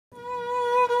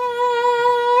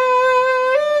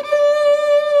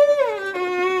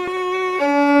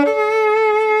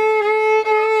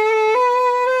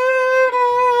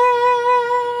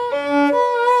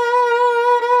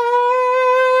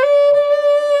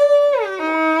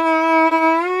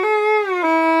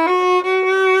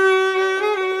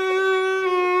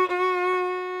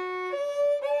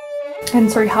And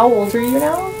sorry, how old are you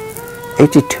now?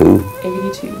 82.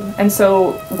 82. And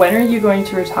so when are you going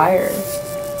to retire?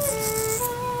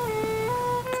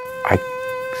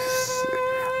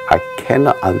 I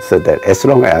cannot answer that as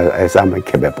long as I'm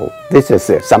capable. This is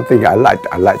something I like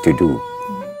to do.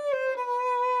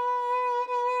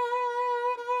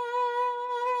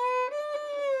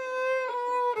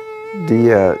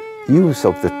 The use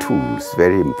of the tools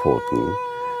very important.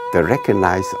 The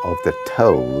recognize of the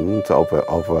tones of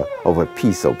a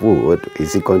piece of wood.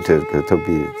 Is it going to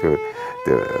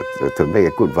make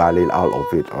a good violin out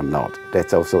of it or not?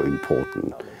 That's also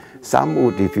important. Some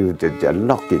wood, if you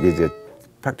knock it, is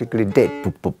practically dead.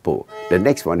 The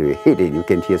next one you hit it, you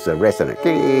can hear the resonance.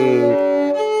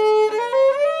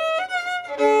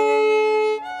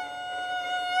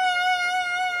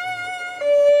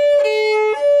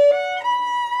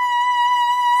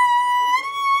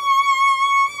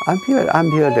 I'm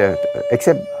here there,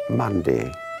 except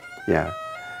Monday, yeah,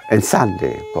 and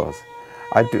Sunday, of course.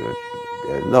 I do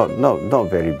not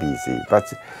very busy, but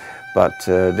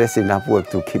there's enough work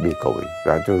to keep me going.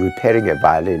 Repairing a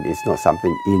violin is not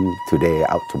something in today,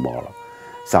 out tomorrow.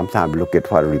 Sometimes look at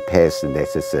what repairs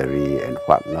necessary and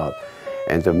what not,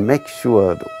 and to make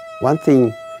sure. One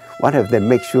of them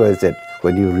make sure is that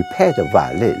when you repair the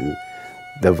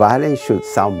violin should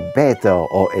sound better,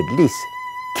 or at least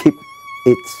keep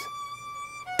its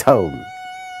tone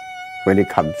when it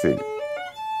comes in,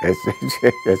 as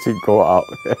it go out.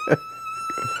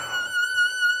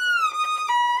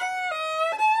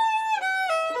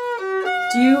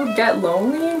 Do you get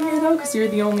lonely in here though, because you're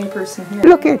the only person here?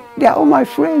 Look at, they're all my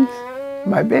friends,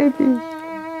 my baby,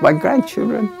 my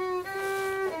grandchildren.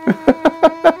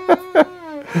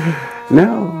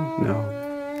 No,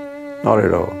 not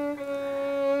at all.